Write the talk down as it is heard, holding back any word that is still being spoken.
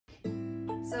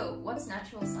So, what's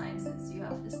natural sciences? You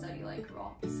have to study like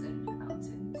rocks and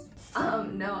mountains.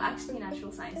 No, actually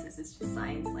natural sciences is just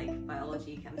science like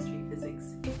biology, chemistry, physics.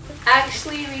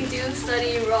 Actually, we do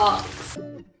study rocks.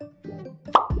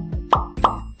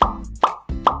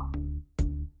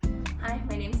 Hi,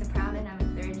 my name is Gabrielle and I'm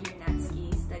a third year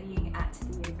nat-ski studying at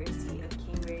the University of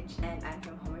Cambridge, and I'm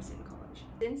from Homerton College.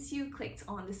 Since you clicked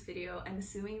on this video, I'm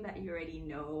assuming that you already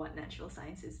know what natural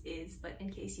sciences is, but in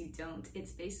case you don't,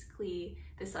 it's basically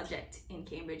the subject in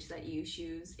Cambridge that you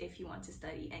choose if you want to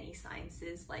study any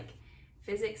sciences like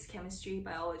physics, chemistry,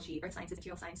 biology, earth sciences,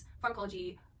 material science,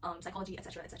 pharmacology, psychology,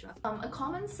 etc, etc. A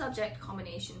common subject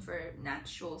combination for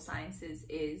natural sciences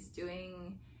is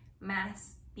doing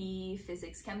maths,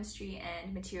 physics, chemistry,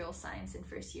 and material science in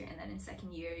first year, and then in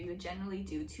second year you would generally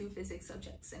do 2 physics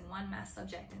subjects and 1 math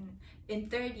subject, and in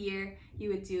third year you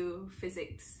would do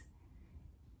physics,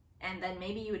 and then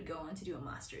maybe you would go on to do a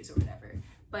master's or whatever.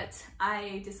 But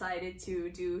I decided to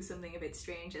do something a bit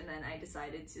strange, and then I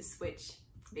decided to switch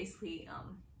basically,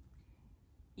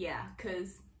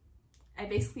 because I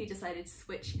basically decided to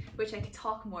switch, which I could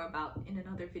talk more about in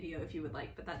another video if you would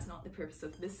like, but that's not the purpose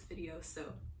of this video, so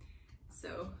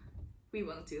we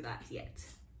won't do that yet.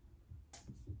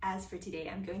 As for today,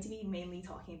 I'm going to be mainly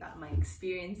talking about my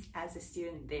experience as a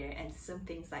student there and some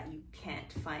things that you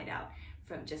can't find out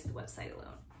from just the website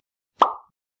alone.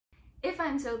 If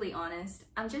I'm totally honest,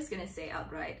 I'm just gonna say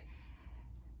outright,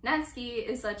 nat-ski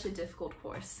is such a difficult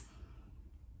course.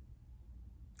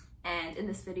 And in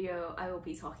this video, I will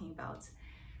be talking about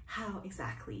how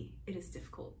exactly it is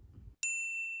difficult.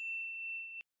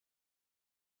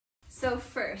 So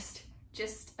first,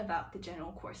 just about the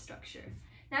general course structure.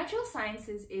 Natural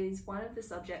sciences is one of the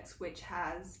subjects which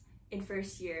has, in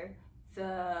first year,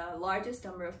 the largest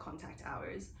number of contact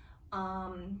hours.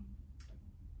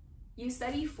 You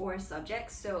study 4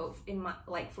 subjects, so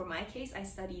for my case, I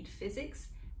studied physics,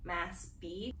 maths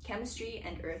B, chemistry,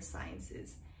 and earth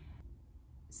sciences.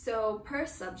 So per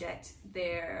subject,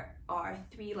 there are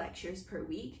 3 lectures per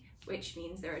week, which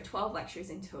means there are 12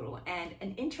 lectures in total. And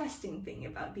an interesting thing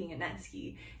about being a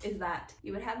nat-ski is that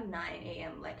you would have 9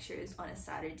 AM lectures on a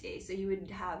Saturday. So you would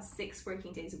have 6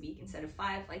 working days a week instead of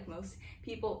 5 like most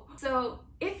people. So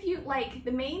if you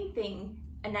the main thing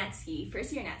a nat-ski,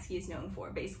 first year nat-ski is known for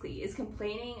basically is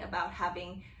complaining about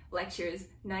having lectures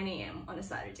 9 AM on a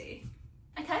Saturday.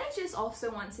 I kind of just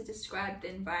also want to describe the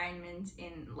environment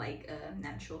in a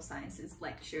natural sciences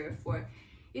lecture for,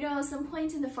 you know, some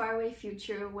point in the faraway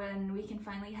future when we can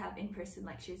finally have in-person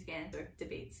lectures again, or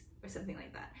debates or something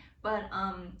like that. But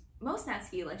most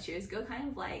nat-ski lectures go kind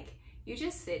of like, you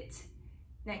just sit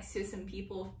next to some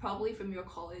people probably from your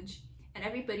college, and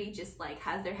everybody just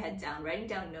has their head down, writing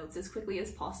down notes as quickly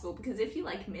as possible, because if you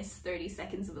miss 30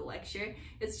 seconds of the lecture,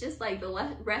 it's just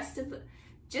the rest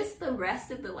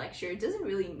of the lecture doesn't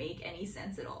really make any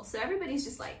sense at all. So everybody's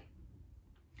just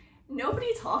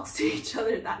nobody talks to each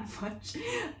other that much,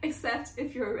 except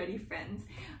if you're already friends.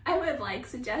 I would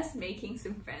suggest making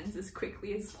some friends as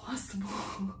quickly as possible.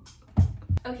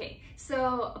 Okay,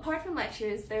 so apart from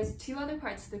lectures, there's 2 other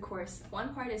parts of the course.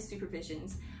 One part is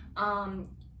supervisions.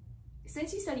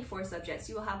 Since you study 4 subjects,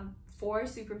 you will have 4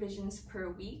 supervisions per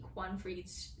week, 1 for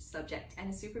each subject, and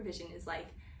a supervision is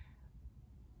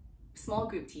small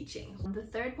group teaching. The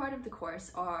third part of the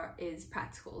course is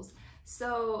practicals.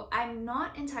 So I'm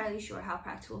not entirely sure how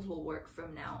practicals will work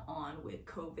from now on with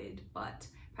COVID, but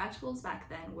practicals back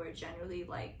then were generally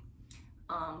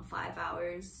 5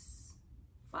 hours,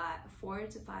 4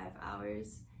 to 5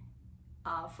 hours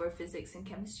for physics and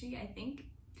chemistry, I think.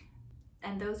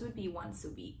 And those would be once a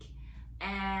week.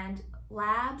 And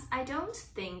labs, I don't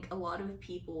think a lot of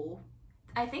people,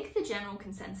 I think the general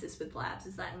consensus with labs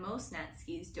is that most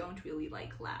nat-skis don't really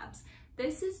like labs.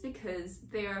 This is because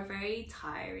they are very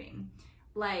tiring.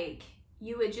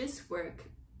 You would just work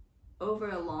over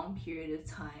a long period of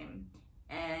time,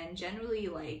 and generally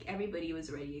everybody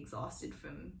was already exhausted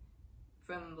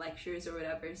from lectures or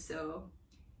whatever, so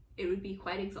it would be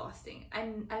quite exhausting.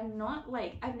 I'm not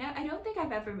I don't think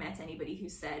I've ever met anybody who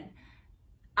said,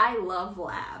 I love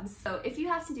labs. So if you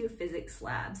have to do physics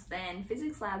labs, then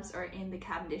physics labs are in the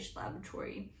Cavendish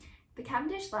laboratory. The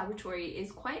Cavendish laboratory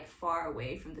is quite far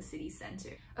away from the city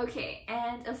center. Okay,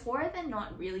 and a fourth and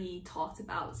not really talked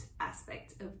about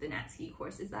aspect of the nat-ski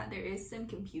course is that there is some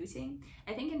computing.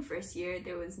 I think in first year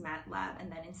there was MATLAB,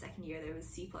 and then in second year there was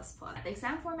C++. The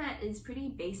exam format is pretty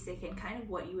basic and kind of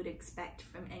what you would expect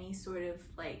from any sort of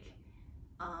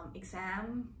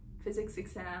exam, physics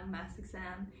exam, math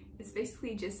exam. It's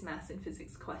basically just math and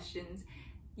physics questions.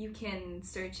 You can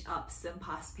search up some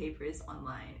past papers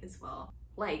online as well.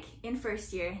 In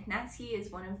first year, nat-ski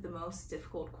is one of the most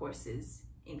difficult courses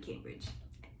in Cambridge.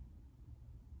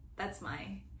 That's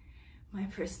my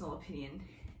personal opinion.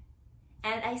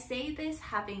 And I say this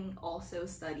having also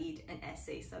studied an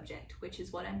essay subject, which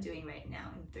is what I'm doing right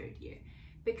now in 3rd year.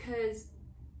 Because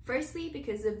firstly,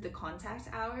 because of the contact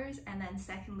hours, and then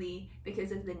secondly,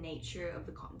 because of the nature of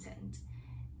the content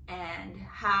and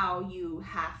how you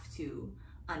have to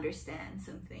understand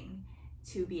something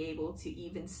to be able to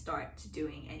even start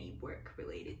doing any work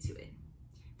related to it.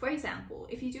 For example,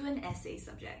 if you do an essay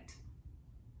subject,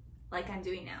 like I'm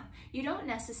doing now, you don't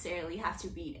necessarily have to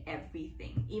read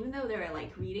everything. Even though there are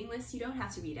like reading lists, you don't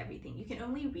have to read everything. You can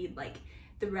only read like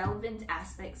the relevant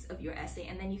aspects of your essay,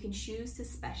 and then you can choose to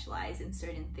specialize in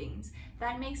certain things.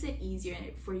 That makes it easier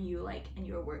for you, like in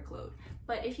your workload.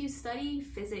 But if you study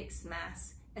physics,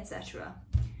 maths, etc.,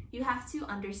 you have to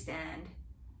understand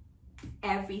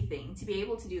everything to be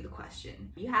able to do the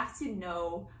question. You have to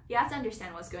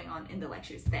understand what's going on in the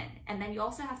lectures then. And then you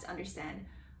also have to understand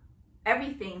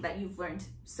everything that you've learned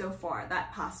so far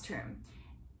that past term,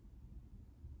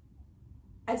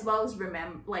 as well as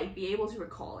be able to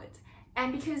recall it.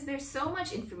 And because there's so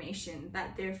much information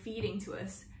that they're feeding to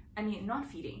us,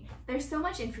 there's so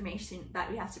much information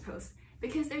that we have to process.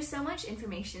 Because there's so much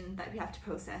information that we have to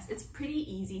process, it's pretty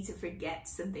easy to forget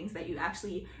some things that you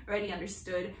actually already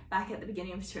understood back at the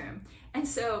beginning of term. And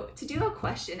so to do a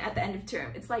question at the end of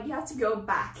term, it's like you have to go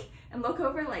back and look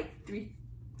over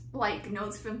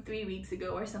notes from 3 weeks ago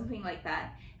or something like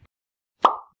that.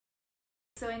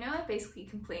 So I know I basically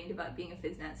complained about being a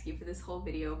Phys NatSci for this whole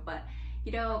video, but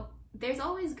you know, there's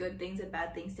always good things and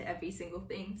bad things to every single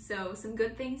thing. So some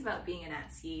good things about being a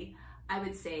nat-ski, I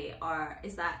would say,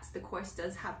 is that the course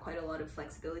does have quite a lot of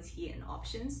flexibility and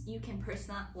options. You can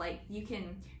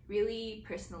really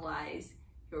personalize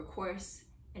your course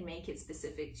and make it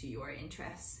specific to your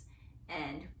interests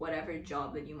and whatever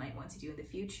job that you might want to do in the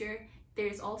future.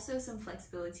 There's also some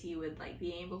flexibility with like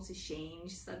being able to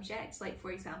change subjects. Like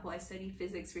for example, I studied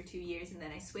physics for 2 years and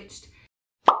then I switched.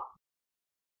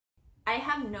 I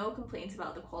have no complaints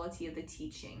about the quality of the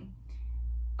teaching,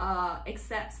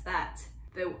 except that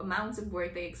the amount of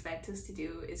work they expect us to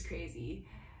do is crazy.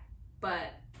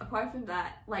 But apart from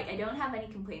that, like I don't have any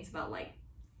complaints about like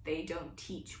they don't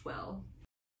teach well.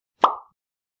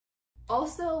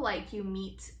 Also, like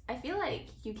I feel like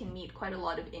you can meet quite a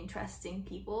lot of interesting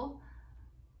people,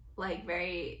 like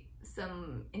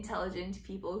some intelligent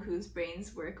people whose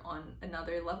brains work on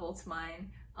another level to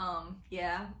mine.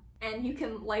 Yeah. And you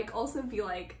can like also be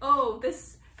like, oh,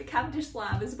 the Cavendish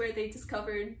lab is where they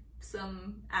discovered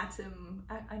some atom,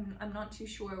 I'm not too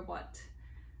sure what,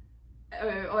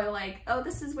 or like, oh,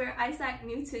 this is where Isaac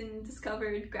Newton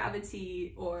discovered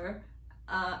gravity, or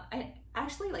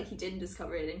actually like he didn't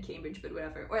discover it in Cambridge, but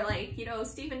whatever, or like, you know,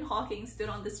 Stephen Hawking stood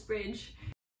on this bridge.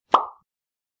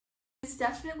 It's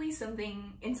definitely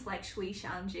something intellectually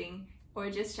challenging,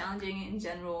 or just challenging in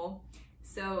general.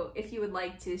 So if you would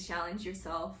like to challenge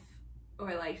yourself,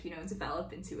 or like, you know,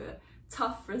 develop into a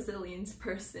tough, resilient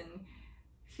person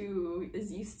who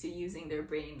is used to using their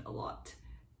brain a lot,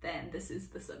 then this is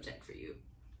the subject for you.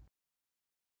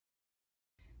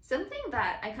 Something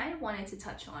that I kind of wanted to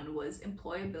touch on was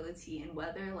employability and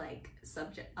whether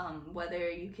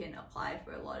whether you can apply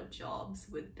for a lot of jobs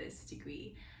with this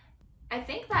degree. I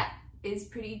think that is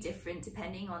pretty different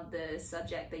depending on the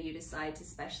subject that you decide to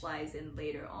specialize in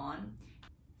later on.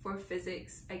 For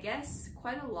physics, I guess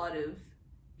quite a lot of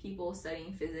people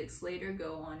studying physics later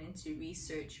go on into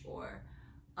research or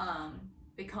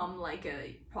become like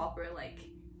a proper like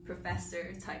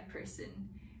professor type person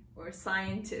or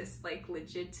scientist, like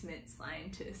legitimate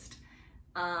scientist.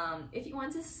 If you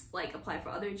want to like apply for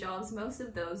other jobs, most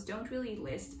of those don't really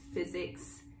list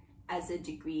physics as a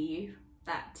degree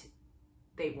that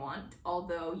they want,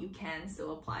 although you can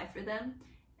still apply for them.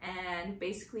 And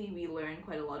basically we learn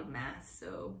quite a lot of math.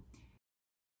 So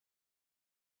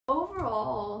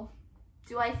overall,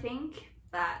 do I think,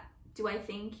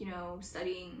 you know,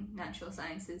 studying natural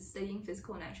sciences, studying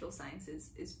physical natural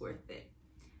sciences is worth it?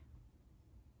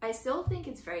 I still think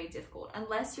it's very difficult,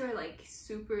 unless you're like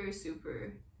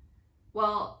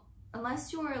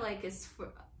unless you're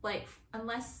like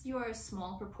unless you're a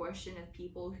small proportion of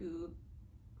people who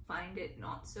find it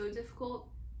not so difficult,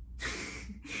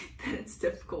 then it's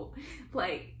difficult.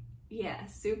 Like, yeah,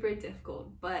 super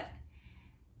difficult. But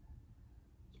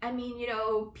I mean, you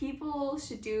know, people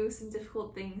should do some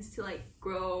difficult things to like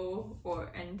grow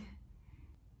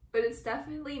but it's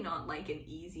definitely not like an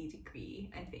easy degree,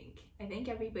 I think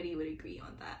everybody would agree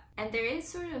on that. And there is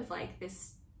sort of like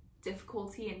this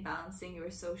difficulty in balancing your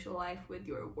social life with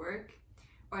your work,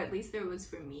 or at least there was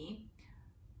for me.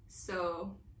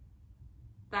 So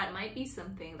that might be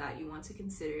something that you want to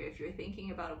consider if you're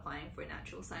thinking about applying for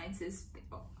natural sciences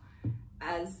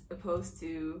as opposed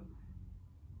to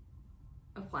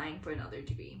applying for another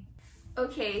degree.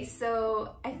 Okay,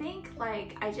 so I think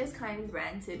like I just kind of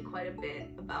ranted quite a bit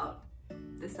about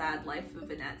the sad life of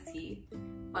a nat-ski,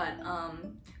 but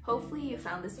hopefully you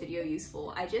found this video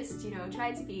useful. I just, you know,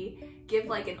 tried to give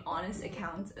like an honest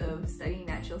account of studying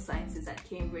natural sciences at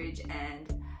Cambridge,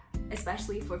 and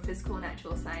especially for physical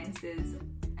natural sciences.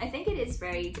 I think it is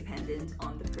very dependent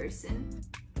on the person,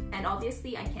 and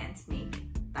obviously I can't make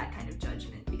that kind of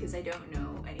judgment because I don't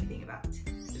know anything about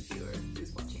the viewer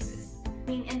who's watching this. I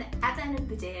mean, at the end of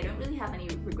the day, I don't really have any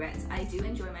regrets. I do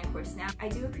enjoy my course now. I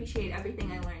do appreciate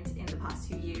everything I learned in the past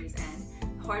few years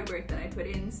and the hard work that I put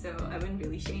in, so I wouldn't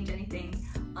really change anything.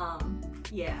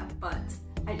 Yeah, but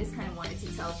I just kind of wanted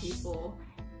to tell people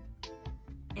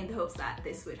in the hopes that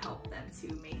this would help them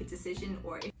to make a decision.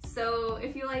 So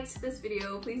if you liked this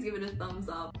video, please give it a thumbs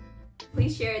up.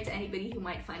 Please share it to anybody who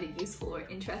might find it useful or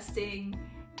interesting,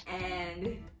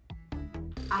 and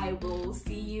I will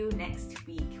see you next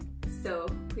week. So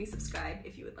please subscribe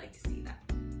if you would like to see that.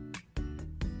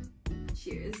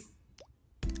 Cheers.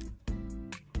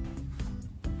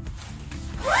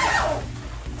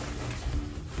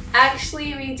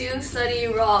 Actually, we do study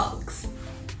rocks.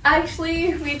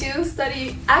 Actually, we do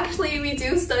study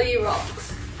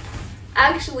rocks.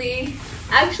 Actually,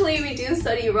 we do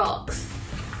study rocks.